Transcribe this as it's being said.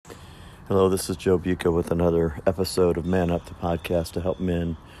Hello, this is Joe Buca with another episode of Man Up, the podcast to help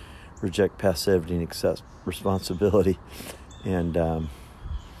men reject passivity and accept responsibility. And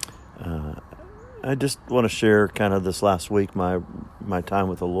I just want to share kind of this last week, my time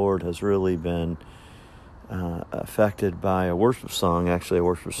with the Lord has really been affected by a worship song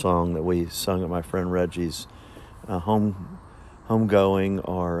that we sung at my friend Reggie's homegoing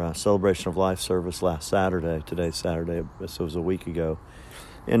or celebration of life service last Saturday. Today's Saturday, so it was a week ago.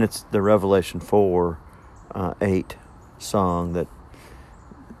 And it's the Revelation 4:8 song that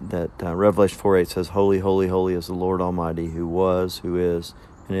Revelation 4:8 says, "Holy, holy, holy is the Lord Almighty, who was, who is,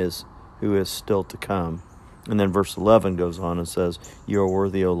 and who is still to come." And then verse 11 goes on and says, "You are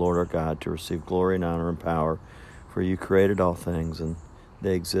worthy, O Lord our God, to receive glory and honor and power, for you created all things, and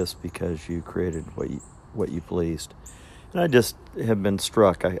they exist because you created what you pleased." And I just have been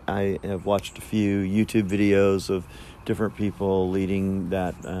struck. I have watched a few YouTube videos of different people leading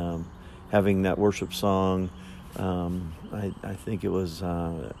that, having that worship song. I think it was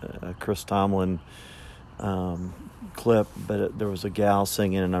a Chris Tomlin clip, but there was a gal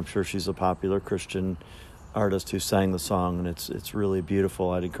singing, and I'm sure she's a popular Christian artist who sang the song, and it's really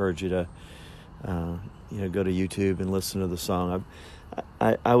beautiful. I'd encourage you to go to YouTube and listen to the song.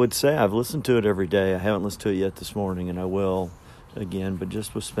 I would say I've listened to it every day. I haven't listened to it yet this morning, and I will again, but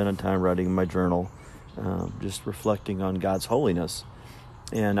just was spending time writing in my journal, just reflecting on God's holiness.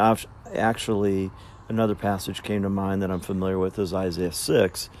 And actually, another passage came to mind that I'm familiar with is Isaiah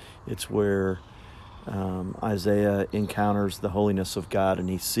 6. It's where Isaiah encounters the holiness of God, and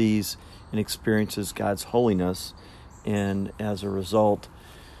he sees and experiences God's holiness, and as a result,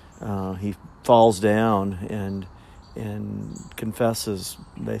 he falls down and confesses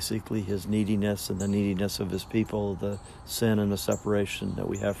basically his neediness and the neediness of his people, the sin and the separation that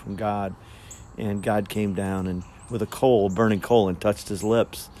we have from God. And God came down and with a burning coal, and touched his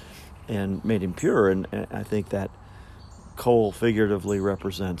lips and made him pure. And I think that coal figuratively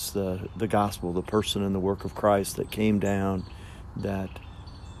represents the gospel, the person and the work of Christ that came down, that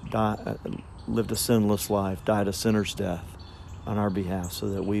lived a sinless life, died a sinner's death on our behalf so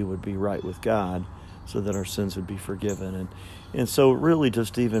that we would be right with God, so that our sins would be forgiven. And so really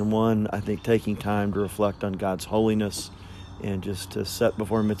just even I think taking time to reflect on God's holiness and just to set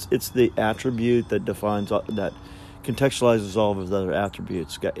before him. It's the attribute that defines, that contextualizes all of his other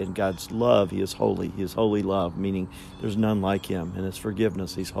attributes. In God's love, he is holy. He is holy love, meaning there's none like him. In his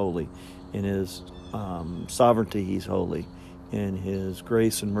forgiveness, he's holy. In his sovereignty, he's holy. In his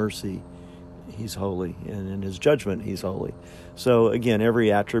grace and mercy, he's holy. And in his judgment, he's holy. So again,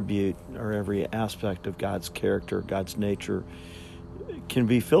 every attribute or every aspect of God's character, God's nature, can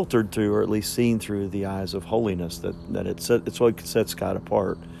be filtered through, or at least seen through, the eyes of holiness. It's what sets God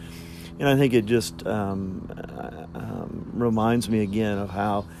apart. And I think it just reminds me again of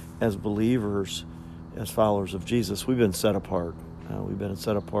how, as believers, as followers of Jesus, we've been set apart. We've been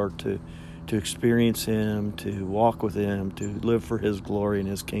set apart to experience him, to walk with him, to live for his glory and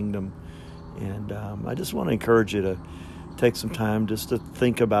his kingdom. And I just want to encourage you to take some time just to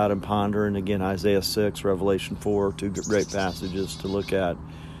think about and ponder. And again, Isaiah 6, Revelation 4, two great passages to look at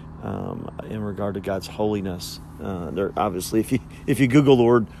in regard to God's holiness. There, obviously, if you Google the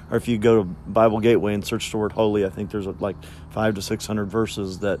word, or if you go to Bible Gateway and search the word holy, I think there's like 500 to 600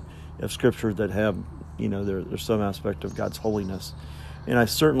 verses of Scripture that have, there's some aspect of God's holiness. And I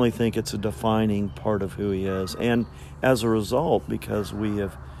certainly think it's a defining part of who he is. And as a result, because we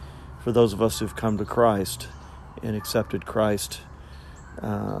have, for those of us who've come to Christ and accepted Christ's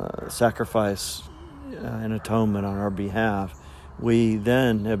sacrifice and atonement on our behalf, we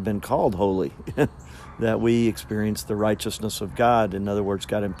then have been called holy, that we experience the righteousness of God. In other words,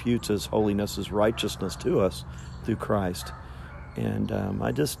 God imputes his holiness, his righteousness to us through Christ. And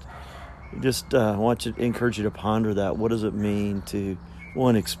I just want to encourage you to ponder that. What does it mean to,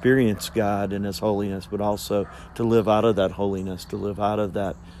 one, experience God in his holiness, but also to live out of that holiness, to live out of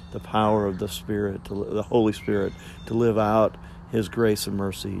that, the power of the Spirit, the Holy Spirit, to live out his grace and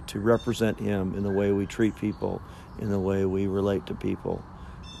mercy, to represent him in the way we treat people, in the way we relate to people,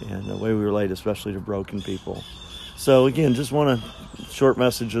 and the way we relate especially to broken people. So again, just want a short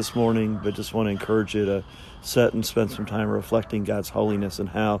message this morning, but just want to encourage you to sit and spend some time reflecting God's holiness and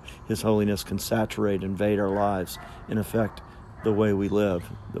how his holiness can saturate, invade our lives, and affect the way we live,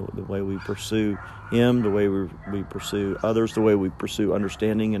 the way we pursue him, the way we pursue others, the way we pursue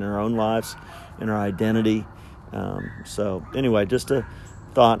understanding in our own lives, in our identity. So anyway, just a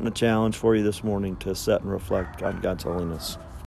thought and a challenge for you this morning to sit and reflect on God's holiness.